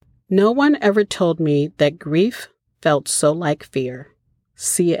No one ever told me that grief felt so like fear.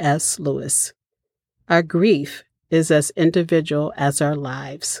 C.S. Lewis. Our grief is as individual as our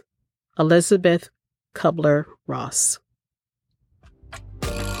lives. Elizabeth Kubler-Ross.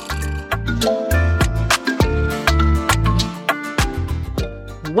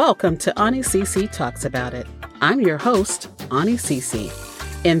 Welcome to Ani Cece Talks About It. I'm your host, Ani Cece.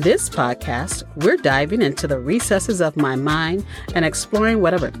 In this podcast, we're diving into the recesses of my mind and exploring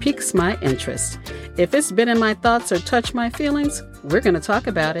whatever piques my interest. If it's been in my thoughts or touched my feelings, we're going to talk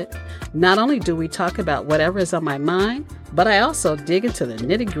about it. Not only do we talk about whatever is on my mind, but I also dig into the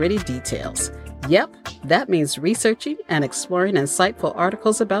nitty-gritty details. Yep, that means researching and exploring insightful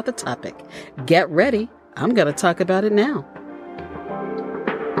articles about the topic. Get ready. I'm going to talk about it now.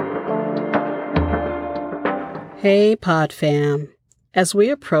 Hey, Pod Fam. As we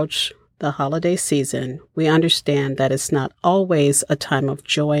approach the holiday season, we understand that it's not always a time of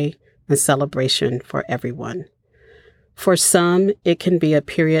joy and celebration for everyone. For some, it can be a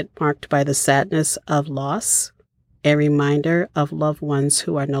period marked by the sadness of loss, a reminder of loved ones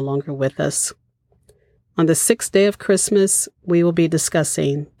who are no longer with us. On the sixth day of Christmas, we will be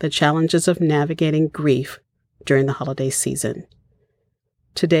discussing the challenges of navigating grief during the holiday season.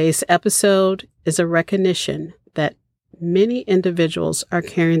 Today's episode is a recognition that many individuals are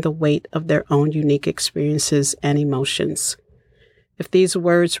carrying the weight of their own unique experiences and emotions. If these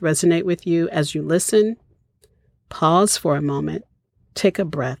words resonate with you as you listen, pause for a moment, take a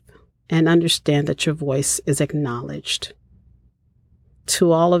breath, and understand that your voice is acknowledged.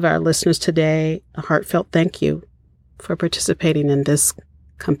 To all of our listeners today, a heartfelt thank you for participating in this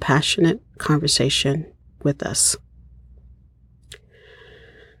compassionate conversation with us.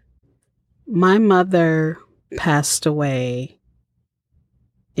 My mother passed away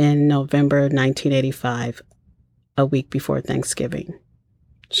in November 1985, a week before Thanksgiving.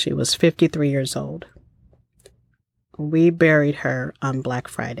 She was 53 years old. We buried her on Black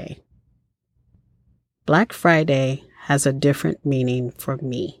Friday. Black Friday has a different meaning for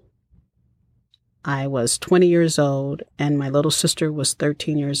me. I was 20 years old and my little sister was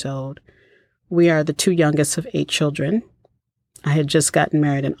 13 years old. We are the two youngest of 8 children. I had just gotten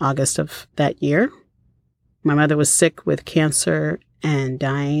married in August of that year. My mother was sick with cancer and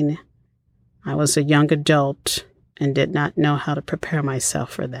dying. I was a young adult and did not know how to prepare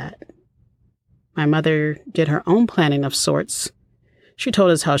myself for that. My mother did her own planning of sorts. She told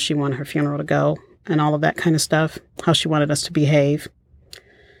us how she wanted her funeral to go and all of that kind of stuff, how she wanted us to behave.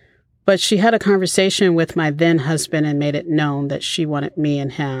 But she had a conversation with my then husband and made it known that she wanted me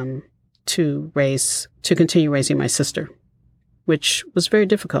and him to continue raising my sister, which was very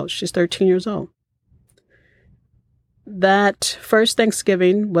difficult. She's 13 years old. That first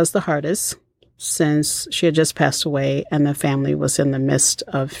Thanksgiving was the hardest since she had just passed away and the family was in the midst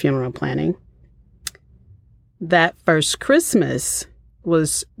of funeral planning. That first Christmas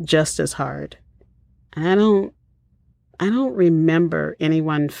was just as hard. I don't remember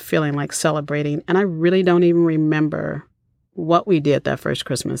anyone feeling like celebrating, and I really don't even remember what we did that first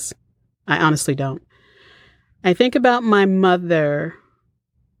Christmas. I honestly don't. I think about my mother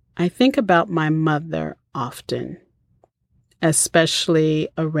often, especially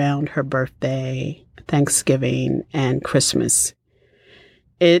around her birthday, Thanksgiving, and Christmas.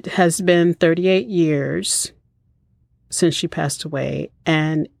 It has been 38 years since she passed away,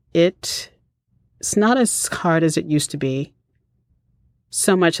 and it's not as hard as it used to be.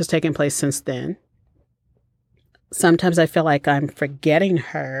 So much has taken place since then. Sometimes I feel like I'm forgetting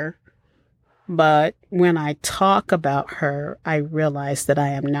her, but when I talk about her, I realize that I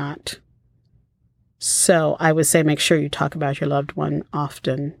am not. So I would say make sure you talk about your loved one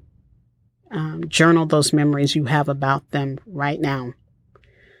often. Journal those memories you have about them right now,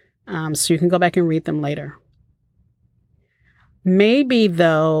 so you can go back and read them later. Maybe,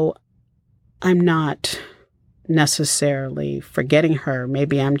 though, I'm not necessarily forgetting her.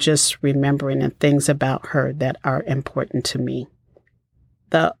 Maybe I'm just remembering the things about her that are important to me.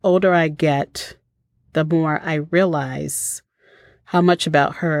 The older I get, the more I realize how much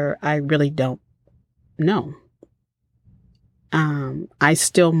about her I really don't know. I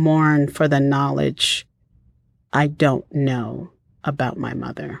still mourn for the knowledge I don't know about my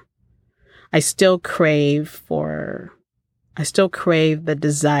mother. I still crave the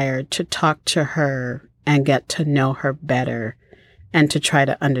desire to talk to her and get to know her better and to try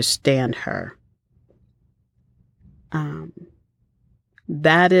to understand her.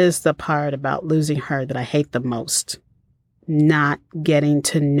 That is the part about losing her that I hate the most. Not getting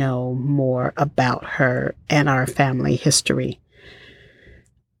to know more about her and our family history.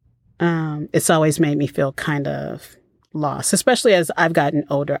 It's always made me feel kind of loss, especially as I've gotten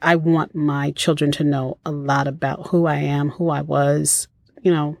older. I want my children to know a lot about who I am, who I was,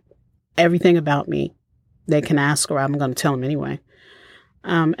 everything about me. They can ask, or I'm going to tell them anyway.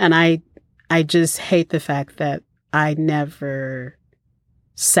 And I just hate the fact that I never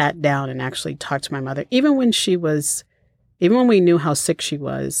sat down and actually talked to my mother. Even when we knew how sick she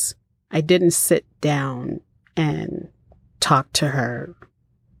was, I didn't sit down and talk to her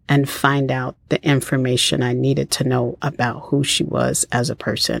and find out the information I needed to know about who she was as a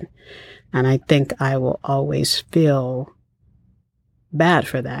person. And I think I will always feel bad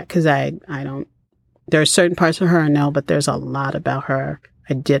for that, because I don't, there are certain parts of her I know, but there's a lot about her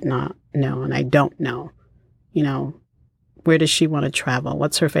I did not know and I don't know. Where does she want to travel?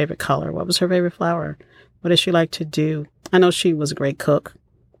 What's her favorite color? What was her favorite flower? What does she like to do? I know she was a great cook.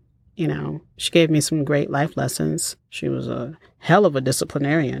 She gave me some great life lessons. She was a hell of a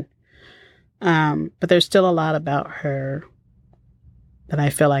disciplinarian. But there's still a lot about her that I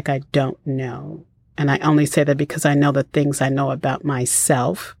feel like I don't know. And I only say that because I know the things I know about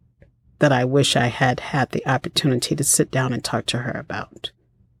myself that I wish I had had the opportunity to sit down and talk to her about,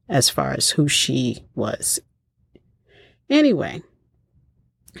 as far as who she was. Anyway,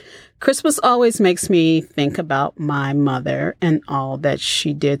 Christmas always makes me think about my mother and all that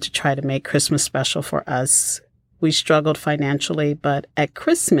she did to try to make Christmas special for us. We struggled financially, but at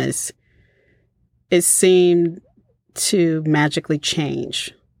Christmas, it seemed to magically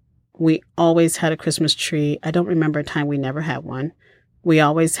change. We always had a Christmas tree. I don't remember a time we never had one. We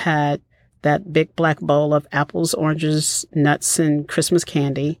always had that big black bowl of apples, oranges, nuts, and Christmas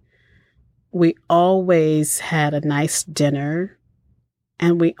candy. We always had a nice dinner,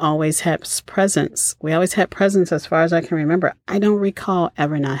 and we always had presents. We always had presents as far as I can remember. I don't recall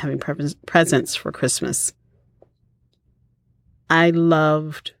ever not having presents for Christmas. I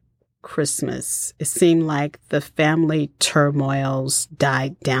loved Christmas. It seemed like the family turmoils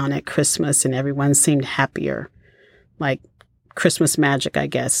died down at Christmas and everyone seemed happier, like Christmas magic, I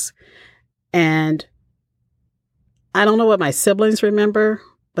guess. And I don't know what my siblings remember,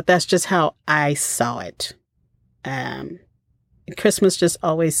 but that's just how I saw it. Christmas just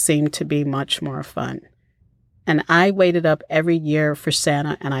always seemed to be much more fun. And I waited up every year for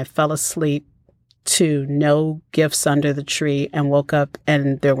Santa, and I fell asleep to no gifts under the tree and woke up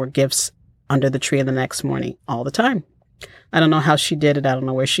and there were gifts under the tree the next morning all the time. I don't know how she did it. I don't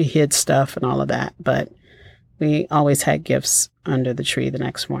know where she hid stuff and all of that, but we always had gifts under the tree the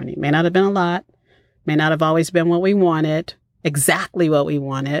next morning. May not have been a lot, may not have always been what we wanted, exactly what we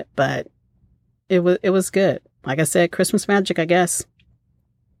wanted, but it was good. Like I said, Christmas magic, I guess.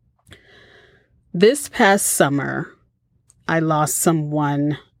 This past summer, I lost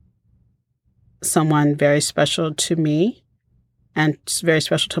someone very special to me and very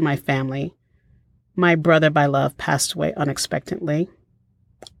special to my family. My brother by love passed away unexpectedly.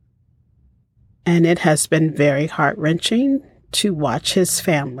 And it has been very heart-wrenching to watch his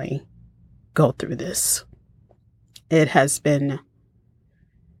family go through this. It has been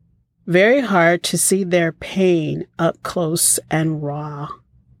very hard to see their pain up close and raw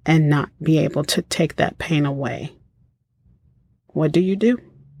and not be able to take that pain away. What do you do?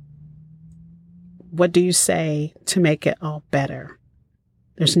 What do you say to make it all better?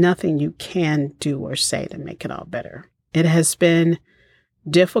 There's nothing you can do or say to make it all better. It has been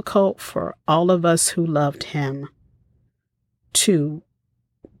difficult for all of us who loved him to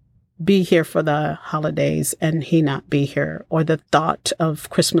be here for the holidays and he not be here, or the thought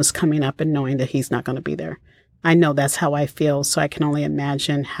of Christmas coming up and knowing that he's not going to be there. I know that's how I feel, so I can only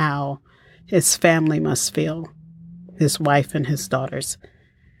imagine how his family must feel, his wife and his daughters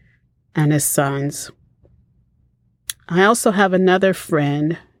and his sons. I also have another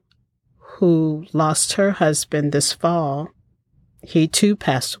friend who lost her husband this fall. He too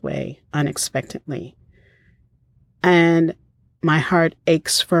passed away unexpectedly. And my heart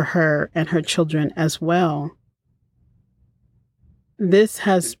aches for her and her children as well. This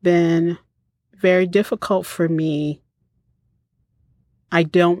has been very difficult for me. I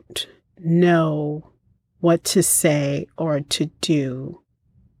don't know what to say or to do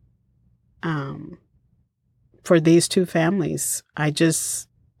for these two families. I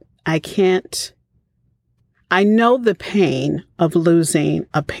can't. I know the pain of losing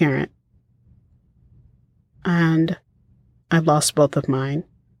a parent, and I've lost both of mine.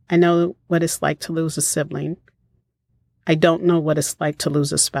 I know what it's like to lose a sibling. I don't know what it's like to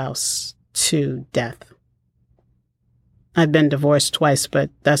lose a spouse to death. I've been divorced twice, but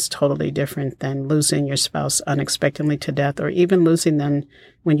that's totally different than losing your spouse unexpectedly to death, or even losing them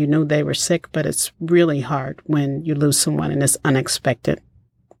when you knew they were sick. But it's really hard when you lose someone and it's unexpected.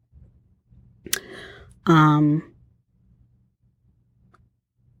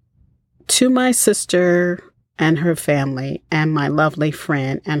 To my sister and her family, and my lovely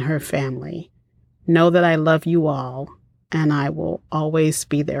friend and her family, know that I love you all, and I will always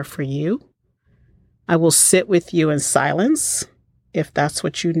be there for you. I will sit with you in silence if that's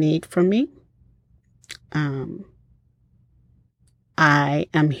what you need from me. I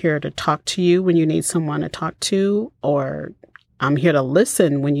am here to talk to you when you need someone to talk to, or I'm here to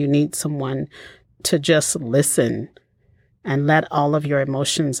listen when you need someone to just listen and let all of your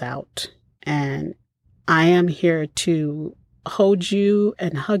emotions out. And I am here to hold you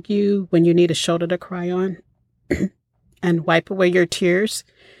and hug you when you need a shoulder to cry on and wipe away your tears,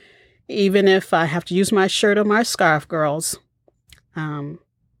 even if I have to use my shirt or my scarf, girls.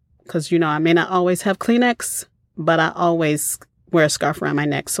 Because, I may not always have Kleenex, but I always wear a scarf around my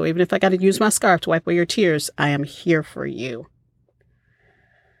neck. So even if I got to use my scarf to wipe away your tears, I am here for you.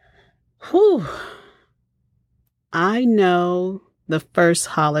 Whew. I know the first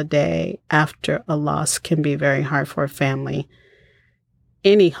holiday after a loss can be very hard for a family.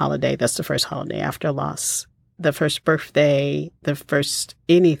 Any holiday that's the first holiday after a loss, the first birthday, the first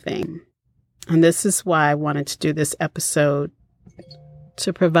anything. And this is why I wanted to do this episode,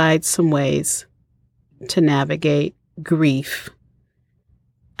 to provide some ways to navigate grief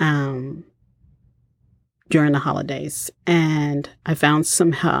during the holidays. And I found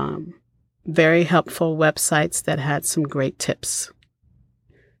some very helpful websites that had some great tips.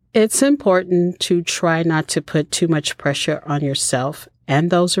 It's important to try not to put too much pressure on yourself and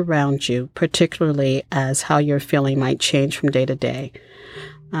those around you, particularly as how you're feeling might change from day to day.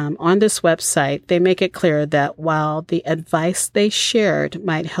 On this website, they make it clear that while the advice they shared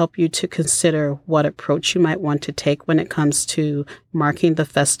might help you to consider what approach you might want to take when it comes to marking the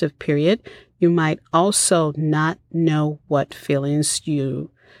festive period, you might also not know what feelings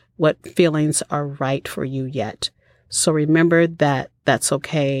are right for you yet. So remember that that's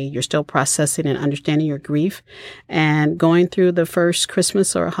okay. You're still processing and understanding your grief, and going through the first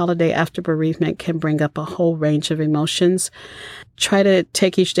Christmas or holiday after bereavement can bring up a whole range of emotions. Try to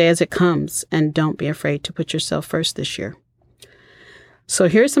take each day as it comes, and don't be afraid to put yourself first this year. So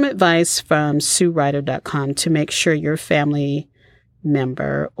here's some advice from SueRyder.com to make sure your family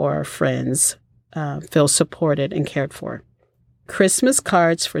member or friends feel supported and cared for. Christmas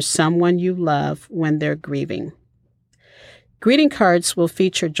cards for someone you love when they're grieving. Greeting cards will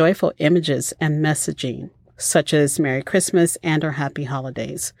feature joyful images and messaging, such as Merry Christmas and or Happy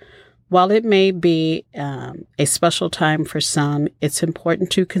Holidays. While it may be a special time for some, it's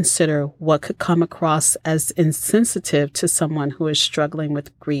important to consider what could come across as insensitive to someone who is struggling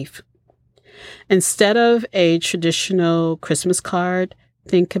with grief. Instead of a traditional Christmas card,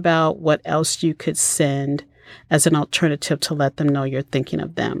 think about what else you could send as an alternative to let them know you're thinking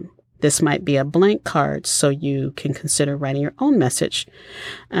of them. This might be a blank card, so you can consider writing your own message.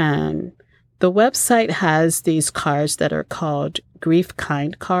 The website has these cards that are called Grief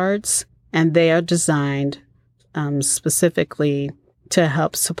Kind cards, and they are designed specifically to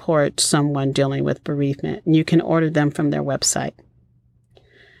help support someone dealing with bereavement. You can order them from their website.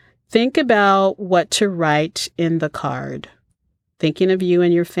 Think about what to write in the card. Thinking of you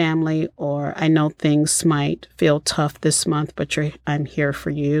and your family, or I know things might feel tough this month, but I'm here for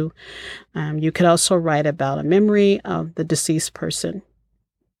you. You could also write about a memory of the deceased person.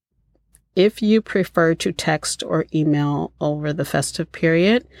 If you prefer to text or email over the festive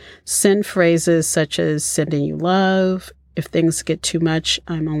period, send phrases such as sending you love. If things get too much,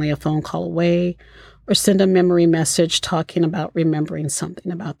 I'm only a phone call away. Or send a memory message talking about remembering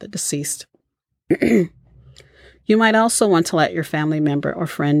something about the deceased. You might also want to let your family member or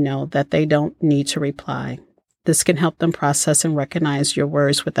friend know that they don't need to reply. This can help them process and recognize your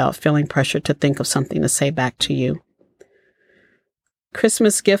words without feeling pressure to think of something to say back to you.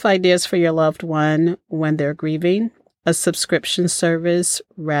 Christmas gift ideas for your loved one when they're grieving. A subscription service.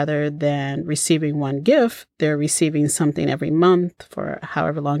 Rather than receiving one gift, they're receiving something every month for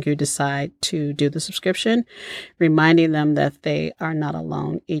however long you decide to do the subscription, reminding them that they are not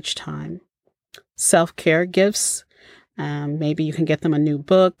alone each time. Self-care gifts. Maybe you can get them a new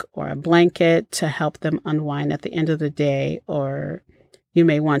book or a blanket to help them unwind at the end of the day, or you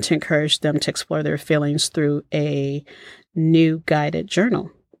may want to encourage them to explore their feelings through a new guided journal.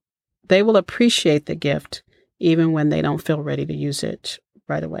 They will appreciate the gift even when they don't feel ready to use it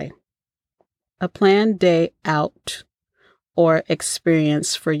right away. A planned day out or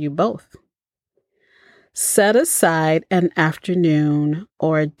experience for you both. Set aside an afternoon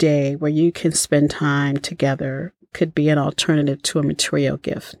or a day where you can spend time together. Could be an alternative to a material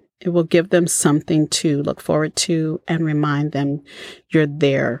gift. It will give them something to look forward to and remind them you're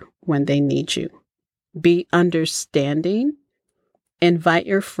there when they need you. Be understanding Invite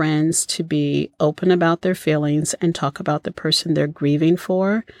your friends to be open about their feelings and talk about the person they're grieving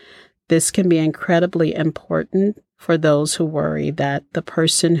for. This can be incredibly important for those who worry that the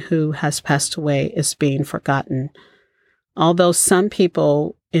person who has passed away is being forgotten. Although some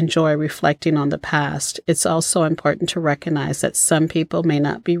people enjoy reflecting on the past, it's also important to recognize that some people may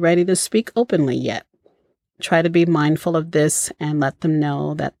not be ready to speak openly yet. Try to be mindful of this and let them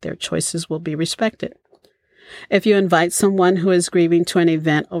know that their choices will be respected. If you invite someone who is grieving to an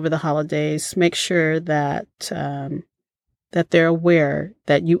event over the holidays, make sure that they're aware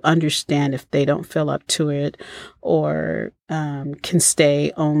that you understand if they don't feel up to it or can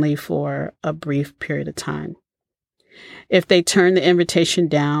stay only for a brief period of time. If they turn the invitation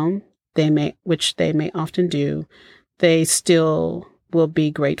down, which they may often do, they still will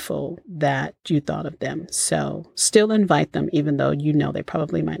be grateful that you thought of them. So still invite them, even though you know they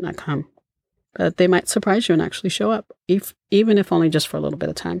probably might not come. But they might surprise you and actually show up, even if only just for a little bit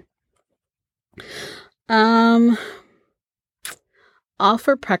of time.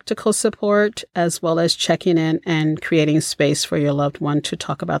 Offer practical support as well as checking in and creating space for your loved one to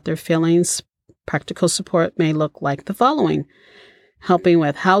talk about their feelings. Practical support may look like the following: helping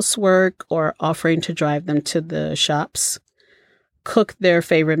with housework or offering to drive them to the shops, cook their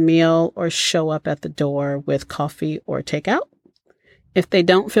favorite meal, or show up at the door with coffee or takeout. If they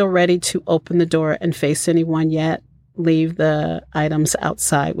don't feel ready to open the door and face anyone yet, leave the items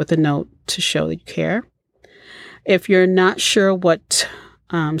outside with a note to show that you care. If you're not sure what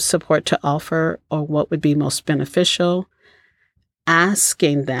support to offer or what would be most beneficial,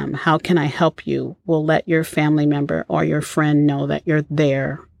 asking them, "How can I help you?" will let your family member or your friend know that you're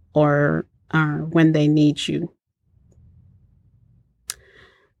there or when they need you.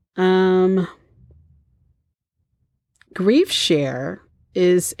 GriefShare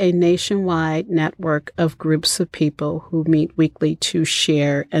is a nationwide network of groups of people who meet weekly to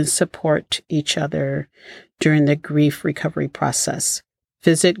share and support each other during the grief recovery process.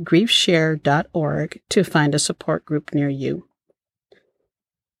 Visit griefshare.org to find a support group near you.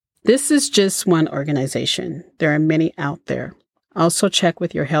 This is just one organization. There are many out there. Also check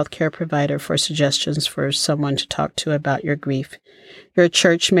with your healthcare provider for suggestions for someone to talk to about your grief. Your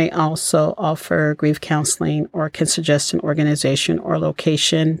church may also offer grief counseling or can suggest an organization or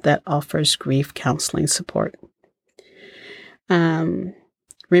location that offers grief counseling support.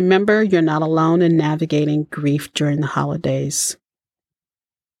 Remember, you're not alone in navigating grief during the holidays.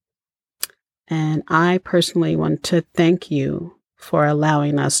 And I personally want to thank you for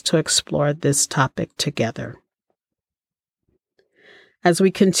allowing us to explore this topic together. As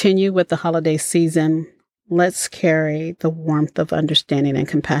we continue with the holiday season, let's carry the warmth of understanding and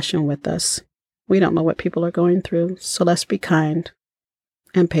compassion with us. We don't know what people are going through, so let's be kind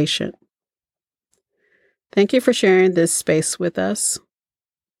and patient. Thank you for sharing this space with us.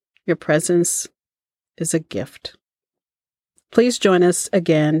 Your presence is a gift. Please join us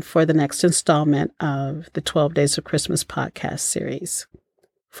again for the next installment of the 12 Days of Christmas podcast series.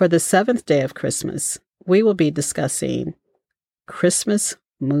 For the 7th day of Christmas, we will be discussing Christmas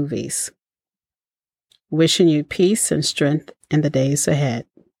movies. Wishing you peace and strength in the days ahead.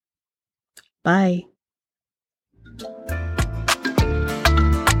 Bye.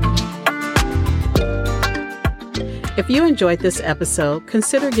 If you enjoyed this episode,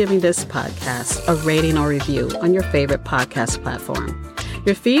 consider giving this podcast a rating or review on your favorite podcast platform.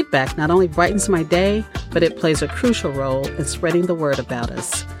 Your feedback not only brightens my day, but it plays a crucial role in spreading the word about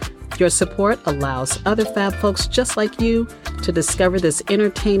us. Your support allows other fab folks just like you to discover this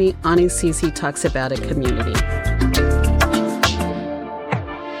entertaining Auntie Cece Talks About It community.